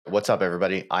What's up,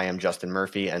 everybody? I am Justin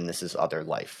Murphy, and this is Other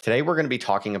Life. Today, we're going to be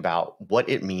talking about what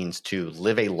it means to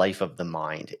live a life of the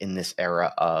mind in this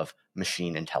era of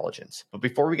machine intelligence. But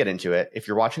before we get into it, if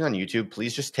you're watching on YouTube,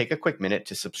 please just take a quick minute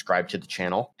to subscribe to the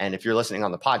channel. And if you're listening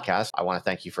on the podcast, I want to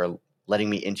thank you for letting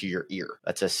me into your ear.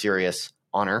 That's a serious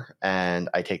honor, and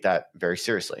I take that very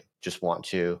seriously. Just want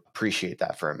to appreciate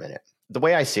that for a minute. The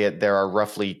way I see it, there are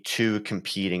roughly two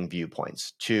competing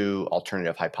viewpoints, two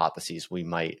alternative hypotheses we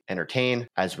might entertain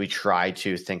as we try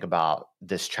to think about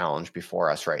this challenge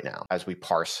before us right now, as we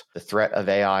parse the threat of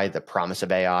AI, the promise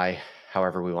of AI,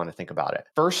 however we want to think about it.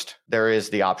 First, there is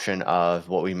the option of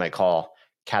what we might call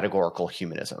categorical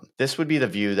humanism. This would be the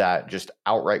view that just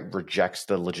outright rejects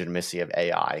the legitimacy of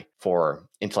AI for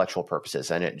intellectual purposes,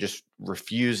 and it just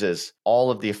refuses all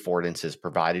of the affordances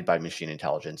provided by machine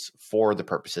intelligence for the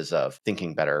purposes of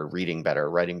thinking better, reading better,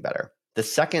 writing better. The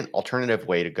second alternative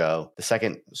way to go, the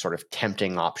second sort of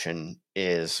tempting option,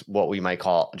 is what we might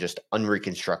call just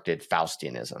unreconstructed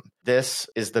Faustianism. This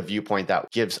is the viewpoint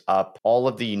that gives up all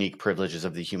of the unique privileges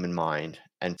of the human mind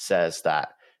and says that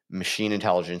machine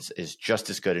intelligence is just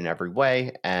as good in every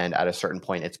way, and at a certain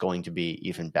point, it's going to be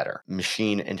even better.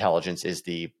 Machine intelligence is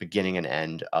the beginning and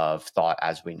end of thought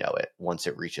as we know it once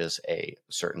it reaches a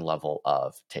certain level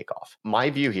of takeoff. My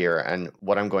view here, and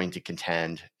what I'm going to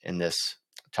contend in this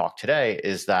talk today,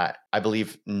 is that I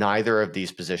believe neither of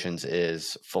these positions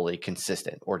is fully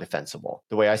consistent or defensible.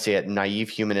 The way I see it, naive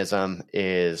humanism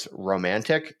is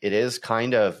romantic. It is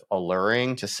kind of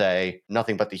alluring to say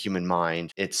nothing but the human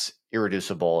mind. It's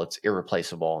irreducible. It's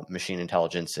irreplaceable. Machine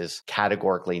intelligence is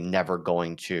categorically never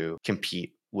going to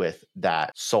compete with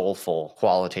that soulful,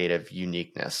 qualitative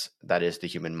uniqueness that is the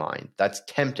human mind. That's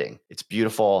tempting. It's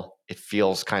beautiful. It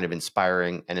feels kind of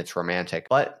inspiring and it's romantic,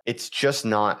 but it's just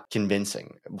not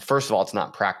convincing. First of all, it's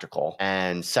not practical.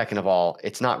 And second of all,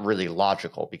 it's not really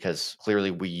logical because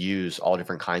clearly we use all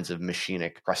different kinds of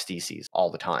machinic prostheses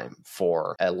all the time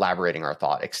for elaborating our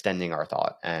thought, extending our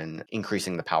thought, and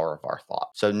increasing the power of our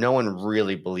thought. So no one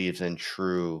really believes in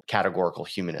true categorical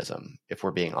humanism, if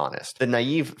we're being honest. The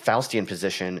naive Faustian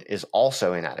position is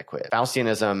also inadequate.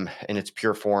 Faustianism in its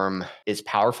pure form is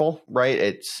powerful, right?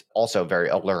 It's also very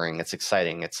alluring. It's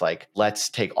exciting. It's like, let's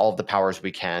take all of the powers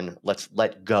we can. Let's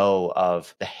let go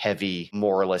of the heavy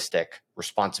moralistic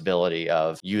responsibility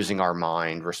of using our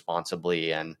mind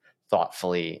responsibly and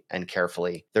thoughtfully and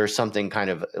carefully. There's something kind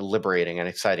of liberating and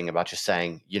exciting about just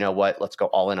saying, you know what, let's go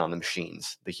all in on the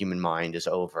machines. The human mind is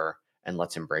over and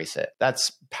let's embrace it.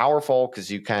 That's powerful because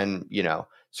you can,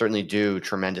 certainly do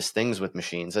tremendous things with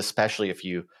machines, especially if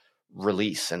you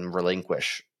release and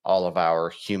relinquish all of our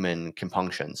human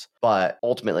compunctions. But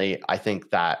ultimately, I think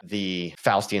that the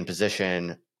Faustian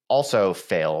position also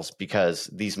fails because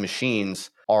these machines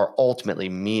are ultimately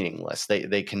meaningless.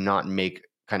 They cannot make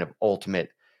kind of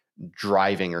ultimate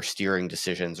driving or steering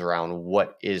decisions around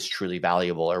what is truly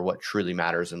valuable or what truly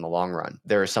matters in the long run.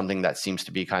 There is something that seems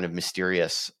to be kind of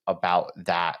mysterious about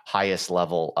that highest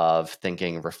level of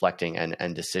thinking, reflecting,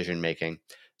 and decision making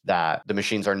that the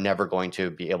machines are never going to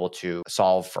be able to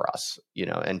solve for us,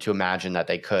 and to imagine that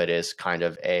they could is kind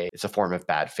of it's a form of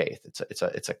bad faith.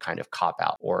 It's a kind of cop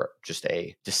out or just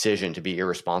a decision to be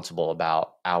irresponsible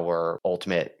about our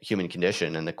ultimate human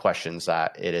condition and the questions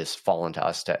that it has fallen to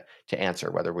us to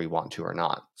answer, whether we want to or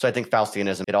not. So I think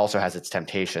Faustianism, it also has its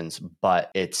temptations,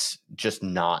 but it's just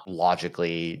not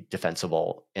logically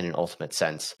defensible in an ultimate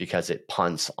sense because it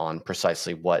punts on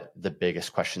precisely what the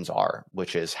biggest questions are,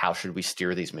 which is how should we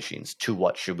steer these machines? To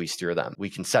what should we steer them? We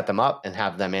can set them up and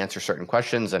have them answer certain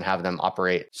questions and have them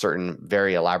operate certain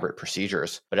very elaborate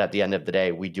procedures. But at the end of the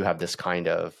day, we do have this kind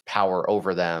of power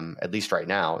over them, at least right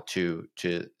now, to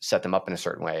set them up in a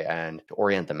certain way and to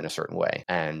orient them in a certain way.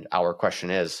 And our question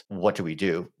is, what do we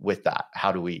do with that?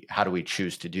 How do we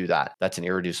choose to do that? That's an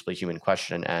irreducibly human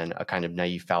question, and a kind of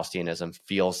naive Faustianism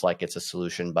feels like it's a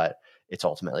solution, but it's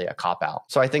ultimately a cop-out.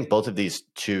 So I think both of these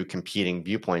two competing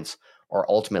viewpoints are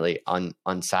ultimately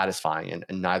unsatisfying,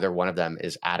 and neither one of them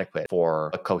is adequate for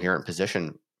a coherent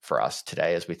position for us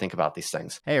today as we think about these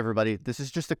things. Hey everybody, this is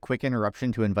just a quick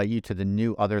interruption to invite you to the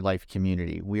new Other Life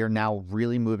community. We are now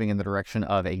really moving in the direction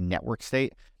of a network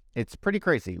state. It's pretty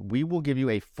crazy. We will give you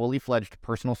a fully fledged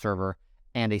personal server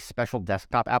and a special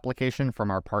desktop application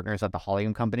from our partners at the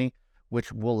Holium Company,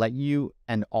 which will let you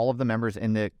and all of the members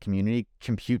in the community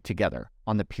compute together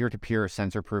on the peer-to-peer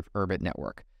sensor-proof Urbit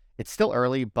network. It's still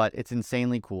early, but it's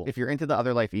insanely cool. If you're into the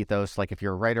Other Life ethos, like if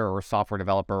you're a writer or a software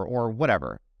developer or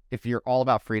whatever, if you're all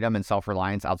about freedom and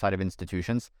self-reliance outside of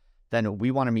institutions, then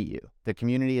we want to meet you. The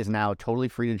community is now totally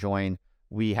free to join.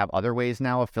 We have other ways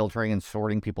now of filtering and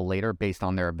sorting people later based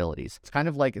on their abilities. It's kind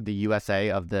of like the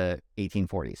USA of the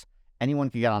 1840s. anyone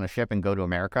could get on a ship and go to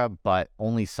America, but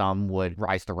only some would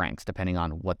rise to ranks depending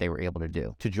on what they were able to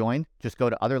do. To join, just go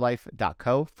to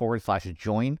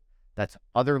otherlife.co/join. That's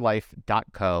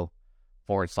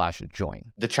otherlife.co/join.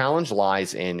 The challenge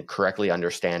lies in correctly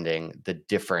understanding the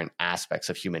different aspects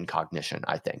of human cognition,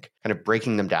 I think, kind of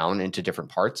breaking them down into different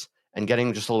parts and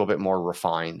getting just a little bit more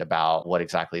refined about what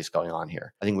exactly is going on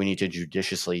here. I think we need to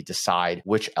judiciously decide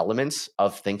which elements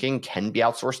of thinking can be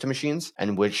outsourced to machines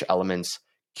and which elements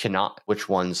cannot, which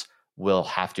ones will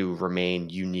have to remain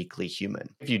uniquely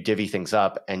human. If you divvy things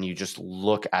up and you just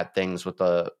look at things with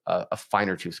a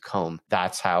finer tooth comb,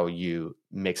 that's how you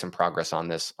make some progress on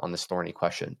this thorny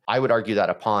question. I would argue that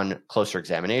upon closer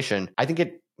examination, I think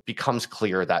it becomes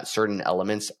clear that certain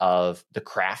elements of the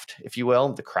craft, if you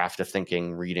will, the craft of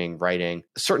thinking, reading, writing,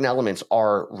 certain elements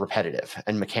are repetitive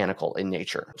and mechanical in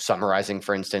nature. Summarizing,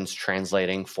 for instance,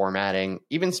 translating, formatting,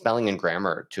 even spelling and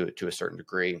grammar to a certain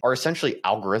degree are essentially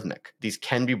algorithmic. These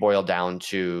can be boiled down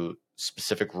to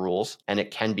specific rules and it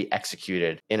can be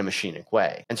executed in a machinic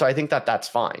way. And so I think that that's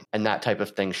fine. And that type of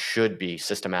thing should be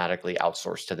systematically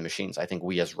outsourced to the machines. I think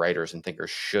we as writers and thinkers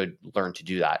should learn to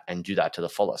do that and do that to the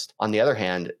fullest. On the other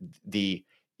hand, the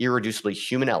irreducibly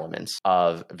human elements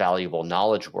of valuable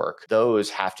knowledge work, those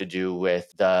have to do with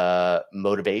the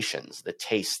motivations, the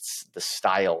tastes, the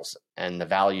styles, and the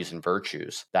values and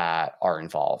virtues that are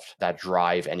involved that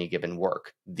drive any given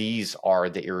work. These are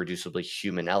the irreducibly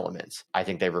human elements. I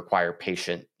think they require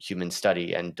patient human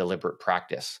study and deliberate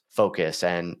practice, focus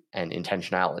and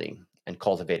intentionality and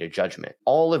cultivated judgment.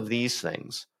 All of these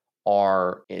things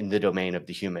are in the domain of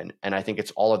the human. And I think it's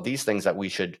all of these things that we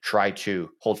should try to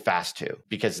hold fast to,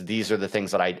 because these are the things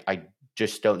that I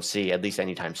just don't see, at least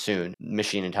anytime soon,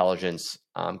 machine intelligence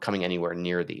coming anywhere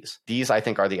near these. These, I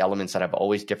think, are the elements that have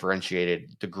always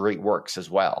differentiated the great works as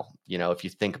well. You know, if you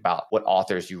think about what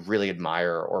authors you really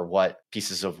admire or what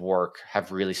pieces of work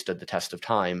have really stood the test of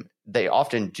time, they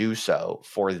often do so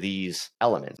for these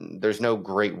elements. There's no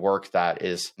great work that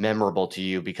is memorable to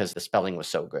you because the spelling was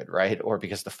so good, right? Or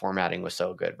because the formatting was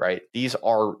so good, right? These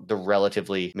are the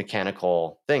relatively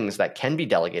mechanical things that can be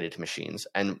delegated to machines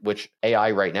and which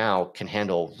AI right now can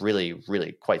handle really,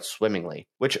 really quite swimmingly,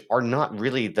 which are not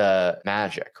really the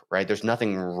magic, right? There's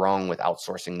nothing wrong with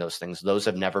outsourcing those things. Those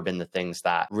have never been the things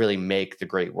that really make the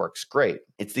great works great.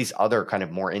 It's these other kind of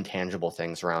more intangible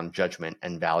things around judgment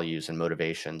and values and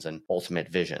motivations and ultimate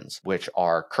visions, which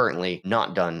are currently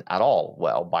not done at all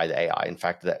well by the AI. In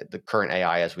fact, the current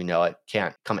AI as we know it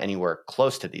can't come anywhere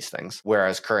close to these things,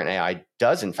 whereas current AI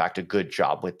does in fact a good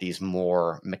job with these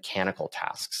more mechanical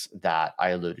tasks that I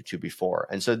alluded to before.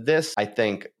 And so this, I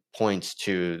think, points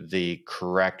to the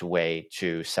correct way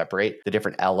to separate the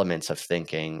different elements of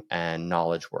thinking and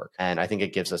knowledge work. And I think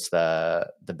it gives us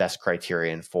the best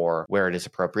criterion for where it is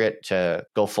appropriate to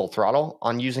go full throttle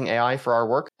on using AI for our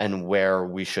work and where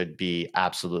we should be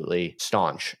absolutely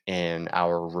staunch in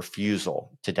our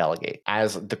refusal to delegate.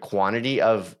 As the quantity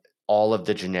of all of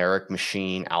the generic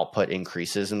machine output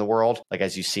increases in the world, like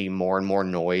as you see more and more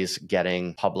noise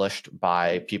getting published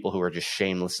by people who are just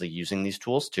shamelessly using these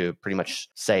tools to pretty much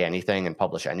say anything and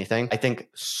publish anything, I think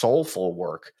soulful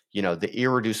work, you know, the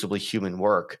irreducibly human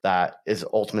work that is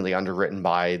ultimately underwritten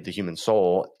by the human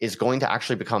soul is going to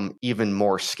actually become even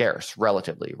more scarce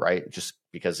relatively, right? Just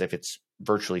because if it's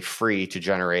virtually free to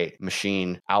generate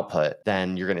machine output,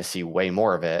 then you're going to see way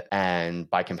more of it. And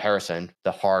by comparison,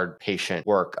 the hard, patient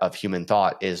work of human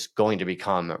thought is going to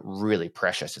become really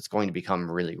precious. It's going to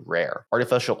become really rare.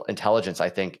 Artificial intelligence, I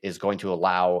think, is going to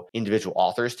allow individual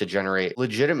authors to generate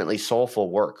legitimately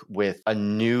soulful work with a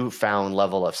newfound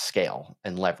level of scale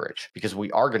and leverage, because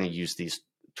we are going to use these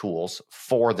tools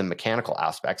for the mechanical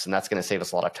aspects, and that's going to save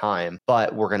us a lot of time,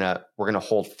 but we're going to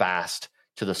hold fast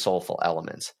to the soulful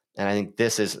elements. And I think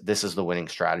this is the winning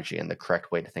strategy and the correct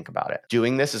way to think about it.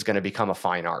 Doing this is going to become a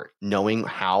fine art, knowing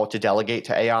how to delegate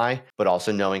to AI, but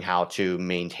also knowing how to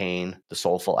maintain the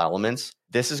soulful elements.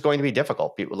 This is going to be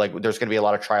difficult. There's going to be a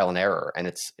lot of trial and error, and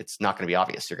it's not going to be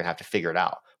obvious. You're going to have to figure it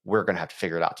out. We're going to have to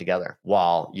figure it out together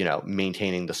while,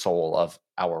 maintaining the soul of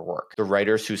our work. The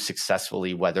writers who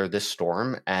successfully weather this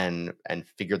storm and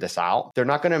figure this out, they're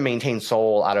not going to maintain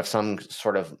soul out of some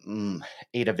sort of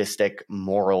atavistic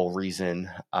moral reason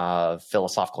of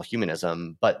philosophical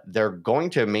humanism, but they're going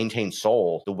to maintain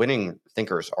soul. The winning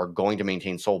thinkers are going to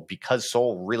maintain soul because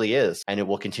soul really is, and it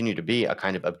will continue to be a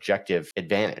kind of objective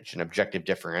advantage, an objective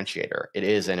differentiator. It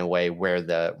is in a way where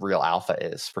the real alpha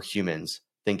is for humans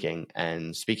thinking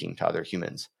and speaking to other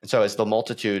humans. And so as the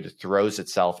multitude throws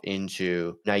itself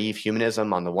into naive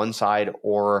humanism on the one side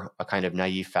or a kind of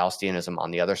naive Faustianism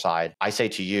on the other side, I say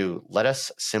to you, let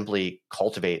us simply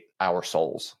cultivate our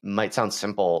souls. It might sound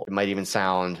simple. It might even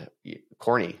sound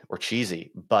corny or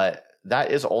cheesy, but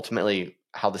that is ultimately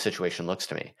how the situation looks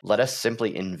to me. Let us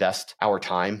simply invest our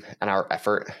time and our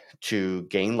effort to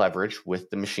gain leverage with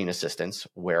the machine assistance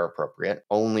where appropriate,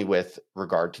 only with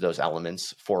regard to those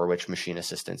elements for which machine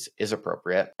assistance is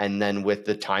appropriate. And then with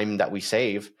the time that we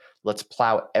save, let's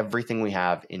plow everything we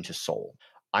have into soul.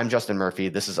 I'm Justin Murphy.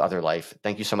 This is Other Life.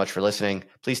 Thank you so much for listening.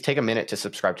 Please take a minute to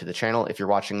subscribe to the channel if you're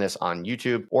watching this on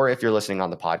YouTube, or if you're listening on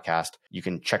the podcast. You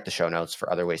can check the show notes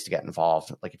for other ways to get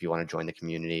involved, like if you want to join the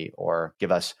community or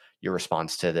give us your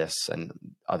response to this and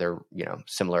other,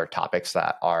 similar topics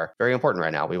that are very important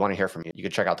right now. We want to hear from you. You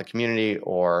can check out the community,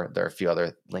 or there are a few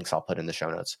other links I'll put in the show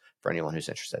notes for anyone who's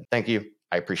interested. Thank you.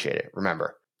 I appreciate it.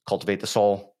 Remember, cultivate the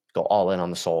soul, go all in on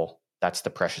the soul. That's the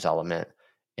precious element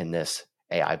in this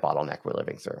AI bottleneck we're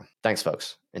living through. Thanks,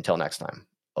 folks. Until next time,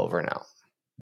 over and out.